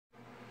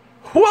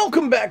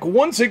Welcome back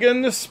once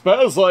again to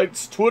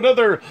Spazlights to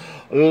another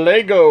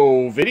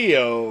Lego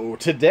video.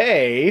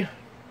 Today,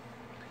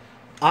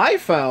 I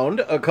found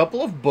a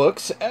couple of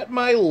books at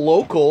my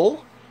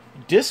local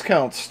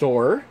discount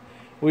store.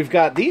 We've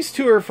got these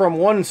two are from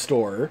one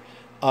store.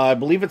 I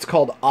believe it's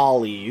called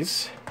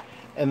Ollie's.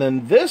 And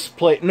then this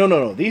place,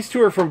 no, these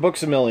two are from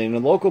Books A Million.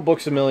 And local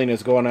Books A Million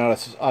is going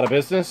out of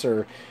business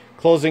or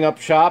closing up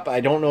shop. I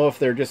don't know if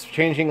they're just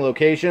changing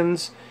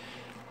locations.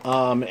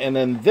 And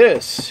then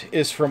this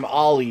is from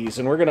Ollie's,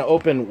 and we're going to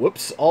open,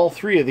 all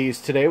three of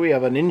these today. We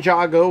have a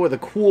Ninjago with a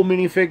cool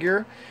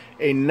minifigure,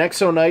 a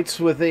Nexo Knights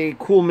with a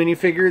cool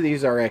minifigure.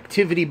 These are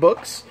activity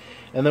books.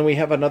 And then we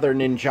have another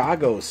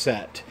Ninjago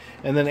set.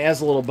 And then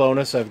as a little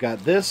bonus, I've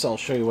got this. I'll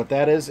show you what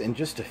that is in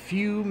just a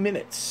few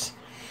minutes.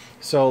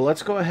 So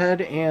let's go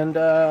ahead and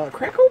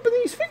crack open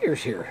these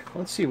figures here.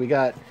 Let's see, we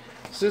got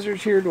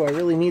scissors here. Do I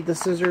really need the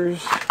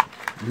scissors?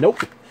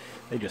 Nope.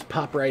 They just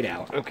pop right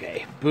out.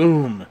 Okay,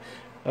 boom.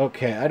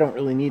 Okay, I don't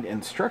really need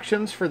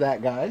instructions for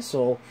that, guys,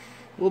 so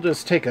we'll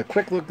just take a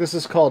quick look. This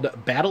is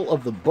called Battle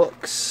of the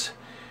Books,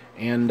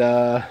 and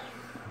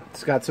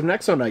it's got some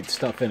Nexo Knights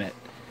stuff in it.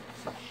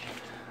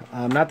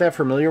 I'm not that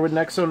familiar with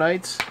Nexo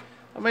Knights.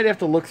 I might have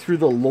to look through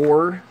the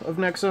lore of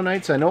Nexo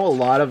Knights. I know a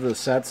lot of the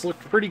sets look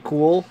pretty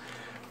cool,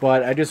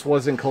 but I just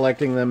wasn't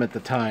collecting them at the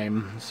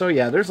time. So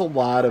yeah, there's a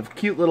lot of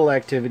cute little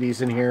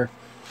activities in here.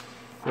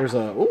 There's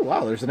a, oh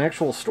wow, there's an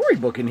actual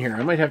storybook in here.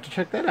 I might have to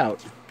check that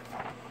out.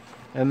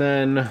 And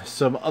then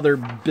some other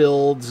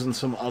builds and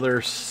some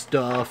other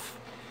stuff.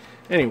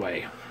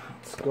 Anyway,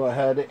 let's go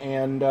ahead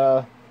and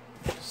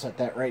set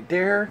that right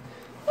there.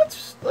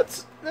 Let's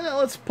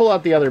pull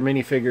out the other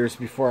minifigures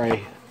before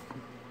I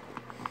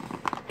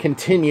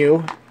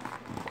continue.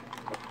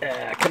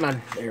 Come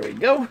on, there we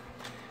go.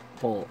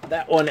 Pull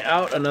that one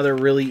out. Another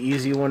really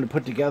easy one to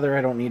put together.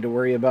 I don't need to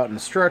worry about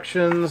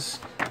instructions.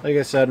 Like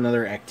I said,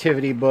 another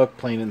activity book,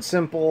 plain and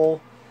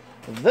simple.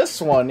 This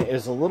one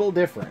is a little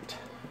different.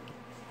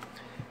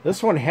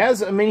 This one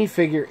has a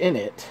minifigure in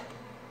it,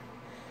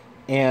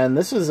 and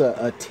this is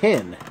a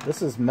tin.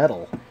 This is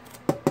metal,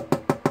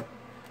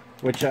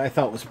 which I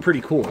thought was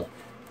pretty cool.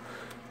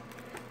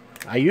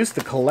 I used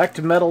to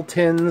collect metal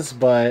tins,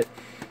 but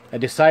I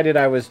decided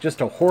I was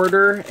just a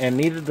hoarder and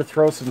needed to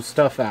throw some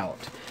stuff out.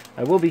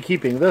 I will be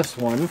keeping this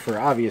one for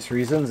obvious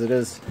reasons. It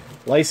is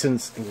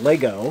licensed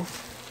Lego,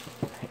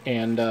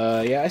 and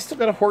yeah, I still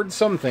gotta hoard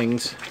some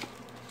things.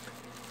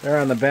 There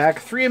on the back,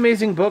 3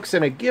 amazing books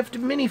and a gift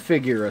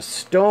minifigure, a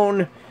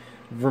stone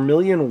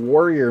Vermilion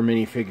Warrior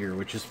minifigure,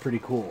 which is pretty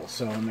cool.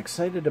 So I'm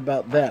excited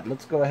about that.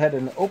 Let's go ahead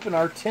and open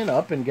our tin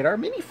up and get our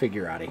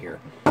minifigure out of here.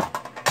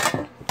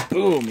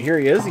 Boom, here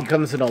he is. He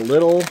comes in a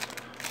little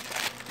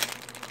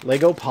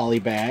Lego poly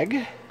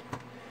bag.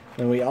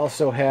 And we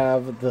also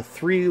have the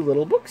 3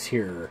 little books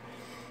here.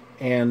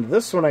 And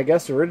this one, I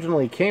guess,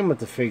 originally came with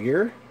the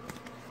figure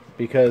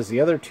because the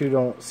other 2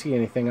 don't see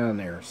anything on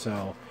there.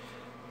 So,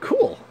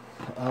 cool.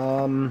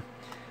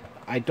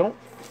 I don't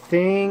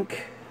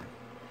think...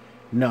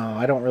 No,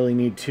 I don't really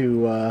need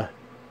to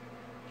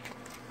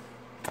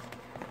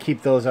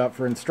keep those out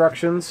for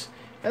instructions.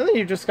 And then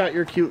you just got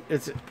your cute...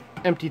 It's an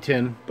empty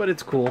tin, but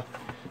it's cool.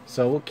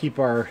 So we'll keep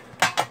our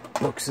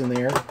books in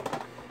there.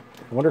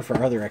 I wonder if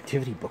our other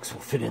activity books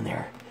will fit in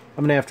there.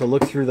 I'm going to have to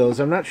look through those.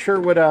 I'm not sure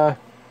what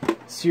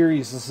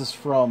series this is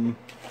from.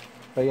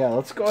 But yeah,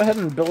 let's go ahead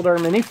and build our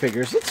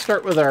minifigures. Let's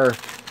start with our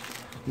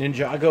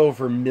Ninjago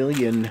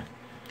Vermilion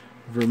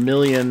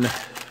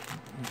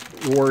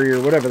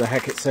Warrior, whatever the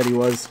heck it said he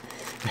was.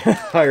 I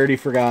already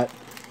forgot.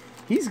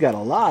 He's got a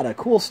lot of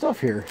cool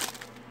stuff here.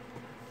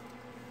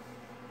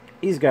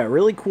 He's got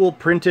really cool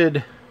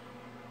printed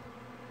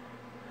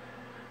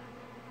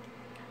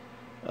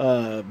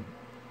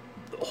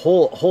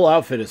whole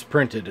outfit is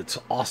printed. It's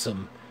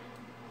awesome.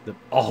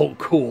 Oh,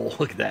 cool.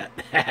 Look at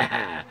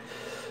that.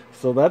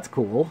 So that's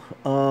cool.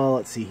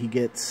 Let's see. He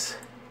gets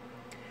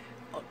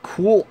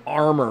cool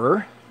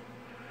armor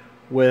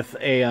with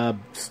a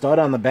stud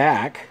on the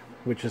back,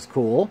 which is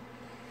cool.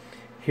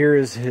 Here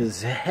is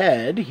his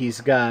head.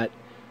 He's got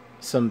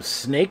some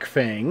snake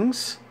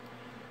fangs.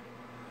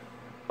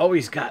 Oh,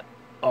 he's got...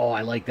 Oh,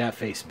 I like that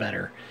face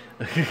better.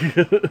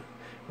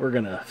 We're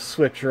going to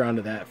switch around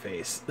to that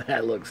face.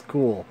 That looks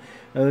cool.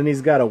 And then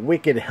he's got a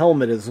wicked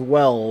helmet as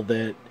well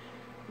that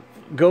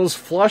goes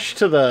flush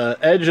to the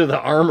edge of the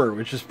armor,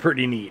 which is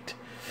pretty neat.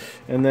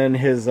 And then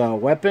his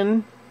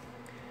weapon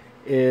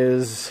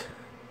is...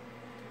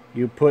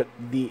 You put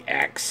the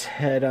axe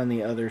head on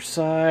the other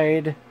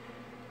side.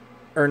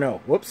 Or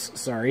no, whoops,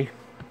 sorry.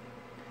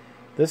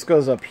 This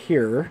goes up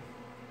here.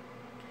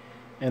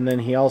 And then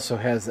he also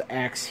has the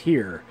axe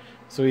here.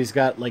 So he's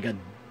got like a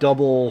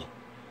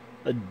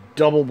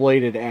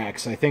double-bladed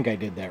axe. I think I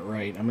did that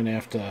right. I'm going to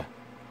have to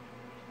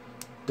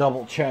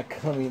double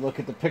check. Let me look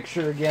at the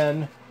picture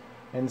again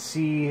and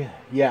see.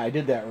 Yeah, I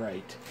did that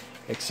right.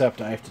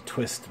 Except I have to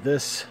twist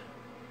this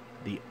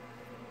the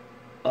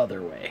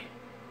other way.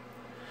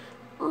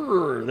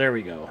 There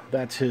we go.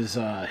 That's his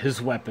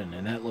weapon,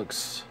 and that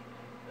is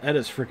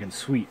freaking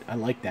sweet. I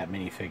like that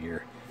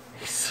minifigure.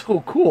 He's so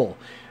cool.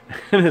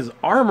 And his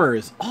armor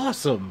is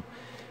awesome.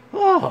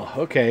 Oh,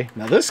 okay.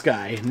 Now this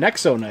guy,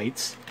 Nexo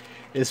Knights,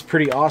 is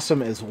pretty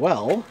awesome as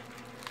well.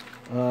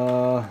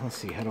 Let's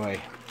see, how do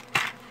I...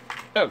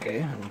 Okay,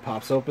 it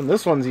pops open.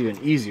 This one's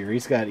even easier.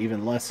 He's got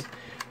even less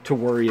to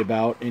worry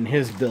about in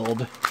his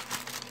build.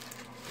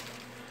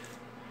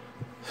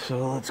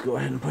 So let's go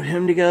ahead and put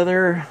him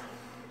together.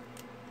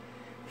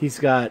 He's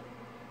got...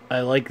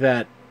 I like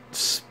that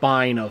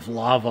spine of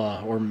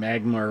lava or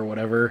magma or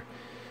whatever.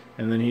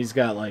 And then he's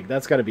got like...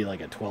 That's got to be like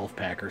a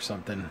 12-pack or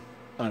something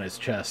on his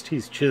chest.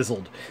 He's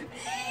chiseled.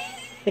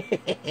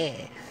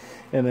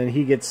 And then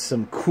he gets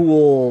some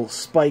cool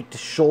spiked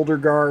shoulder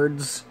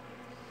guards.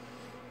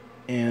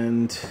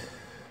 And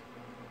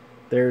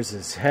there's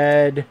his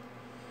head.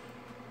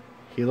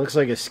 He looks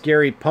like a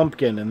scary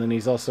pumpkin, and then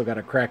he's also got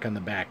a crack on the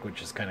back,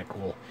 which is kind of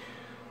cool.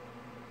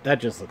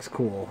 That just looks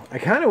cool. I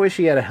kind of wish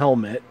he had a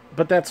helmet,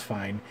 but that's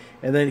fine.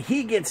 And then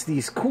he gets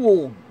these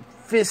cool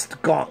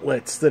fist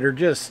gauntlets that are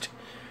just...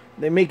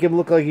 They make him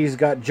look like he's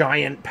got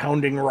giant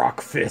pounding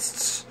rock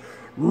fists.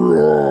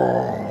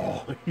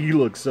 He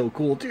looks so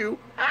cool, too.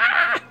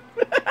 Ah!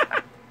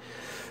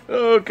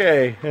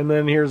 Okay, and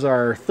then here's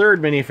our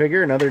third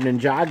minifigure, another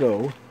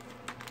Ninjago.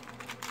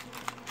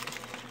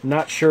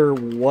 Not sure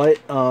what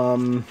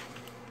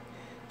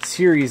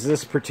series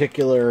this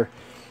particular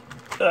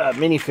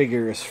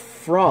minifigure is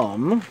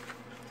from,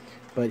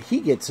 but he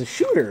gets a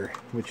shooter,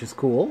 which is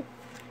cool.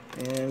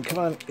 And come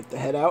on, get the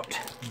head out.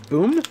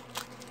 Boom.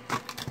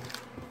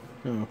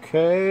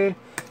 Okay,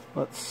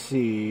 let's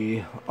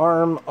see.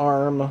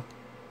 Arm.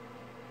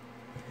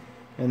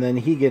 And then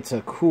he gets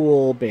a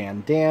cool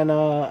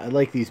bandana. I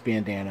like these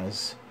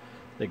bandanas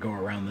that go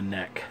around the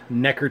neck.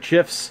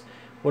 Neckerchiefs,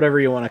 whatever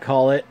you want to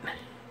call it.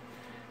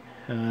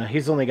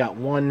 He's only got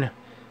one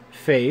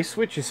face,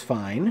 which is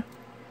fine.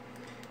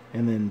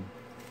 And then,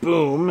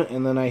 boom.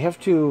 And then I have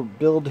to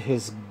build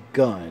his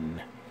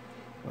gun.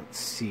 Let's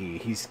see.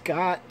 He's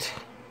got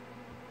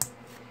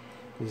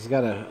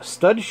a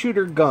stud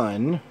shooter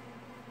gun.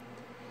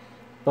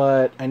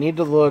 But I need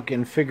to look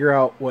and figure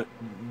out what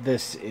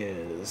this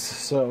is.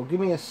 So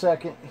give me a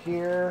second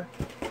here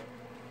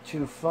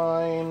to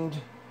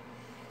find...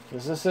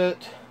 Is this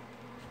it?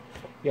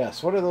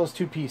 Yes, what are those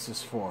two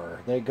pieces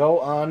for? They go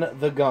on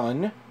the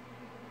gun.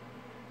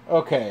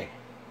 Okay.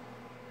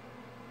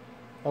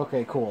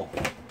 Okay, cool.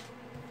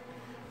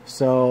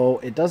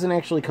 So it doesn't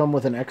actually come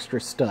with an extra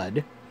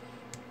stud.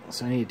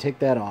 So I need to take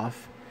that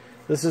off.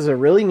 This is a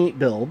really neat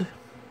build.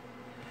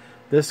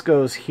 This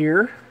goes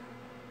here.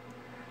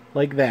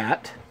 Like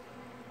that.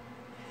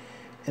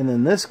 And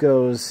then this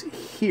goes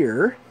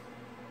here.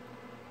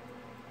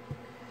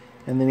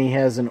 And then he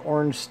has an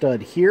orange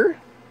stud here.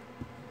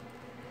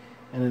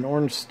 And an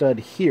orange stud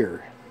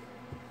here.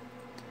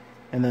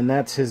 And then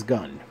that's his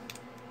gun.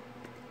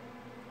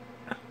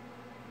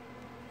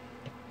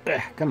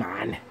 Ugh, come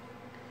on.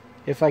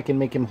 If I can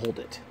make him hold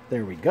it.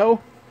 There we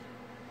go.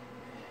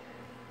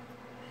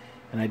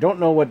 And I don't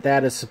know what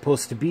that is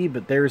supposed to be,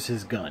 but there's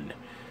his gun.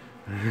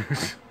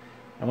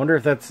 I wonder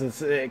if that's...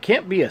 It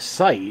can't be a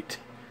sight.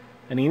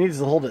 And he needs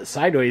to hold it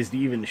sideways to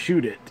even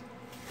shoot it.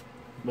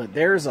 But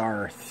there's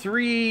our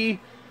 3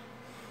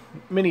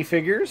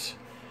 minifigures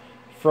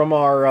from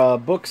our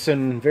books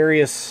and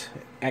various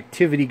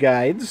activity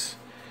guides.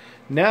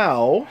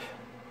 Now,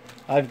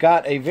 I've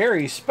got a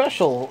very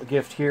special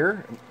gift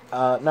here.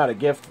 Not a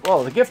gift.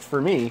 Well, the gift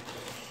for me.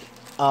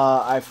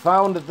 I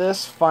found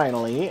this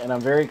finally, and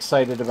I'm very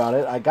excited about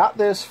it. I got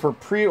this for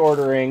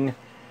pre-ordering...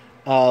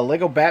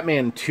 Lego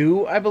Batman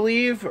 2, I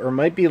believe, or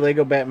might be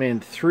Lego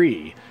Batman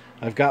 3.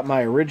 I've got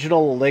my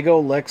original Lego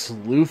Lex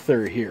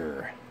Luthor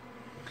here.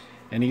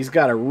 And he's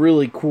got a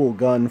really cool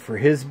gun for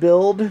his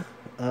build.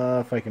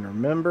 If I can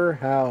remember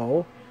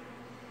how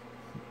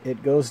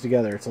it goes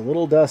together. It's a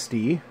little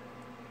dusty.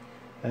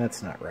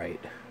 That's not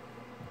right.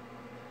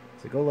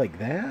 Does it go like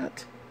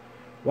that?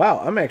 Wow,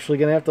 I'm actually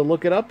going to have to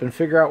look it up and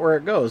figure out where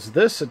it goes.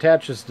 This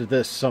attaches to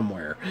this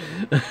somewhere.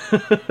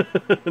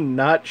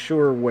 Not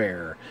sure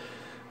where.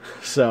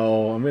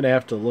 So I'm going to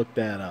have to look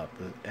that up.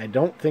 I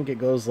don't think it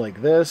goes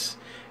like this.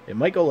 It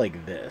might go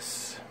like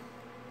this.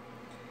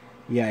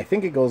 Yeah, I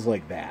think it goes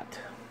like that.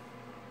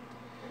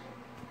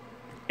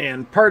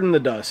 And pardon the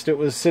dust. It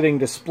was sitting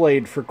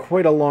displayed for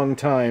quite a long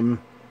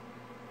time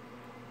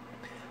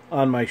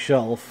on my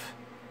shelf.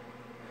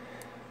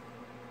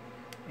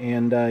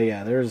 And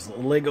yeah, there's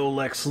Lego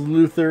Lex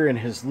Luthor and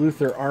his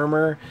Luthor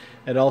armor.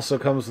 It also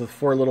comes with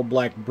 4 little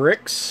black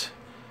bricks.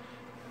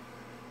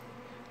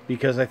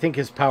 Because I think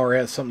his power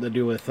has something to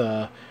do with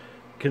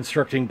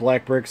constructing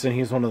black bricks, and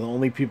he's one of the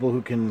only people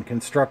who can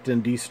construct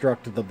and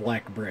destruct the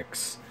black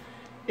bricks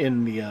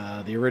in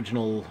the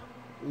original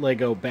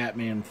Lego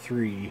Batman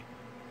 3.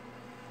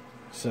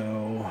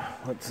 So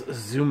let's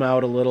zoom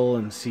out a little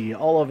and see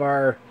all of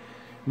our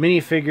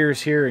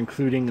minifigures here,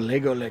 including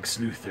Lego Lex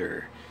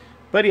Luthor.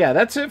 But yeah,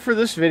 that's it for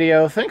this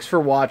video. Thanks for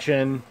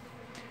watching.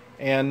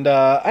 And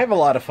I have a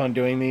lot of fun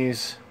doing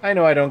these. I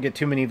know I don't get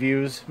too many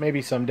views.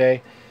 Maybe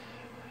someday.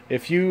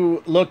 If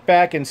you look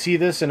back and see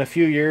this in a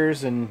few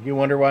years and you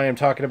wonder why I'm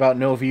talking about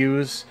no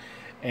views,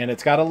 and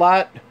it's got a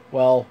lot,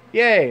 well,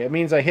 yay, it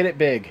means I hit it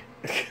big.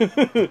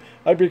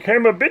 I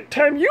became a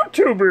big-time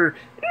YouTuber!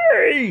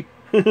 Yay!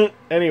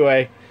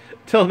 Anyway,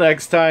 till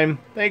next time,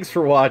 thanks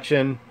for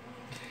watching.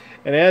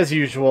 And as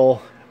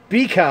usual,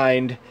 be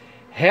kind,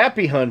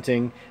 happy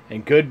hunting,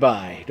 and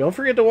goodbye. Don't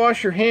forget to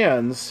wash your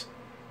hands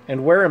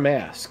and wear a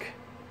mask.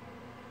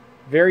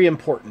 Very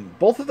important.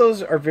 Both of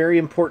those are very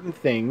important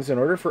things in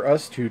order for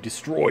us to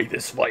destroy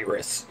this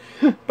virus.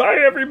 Bye,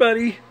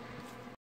 everybody!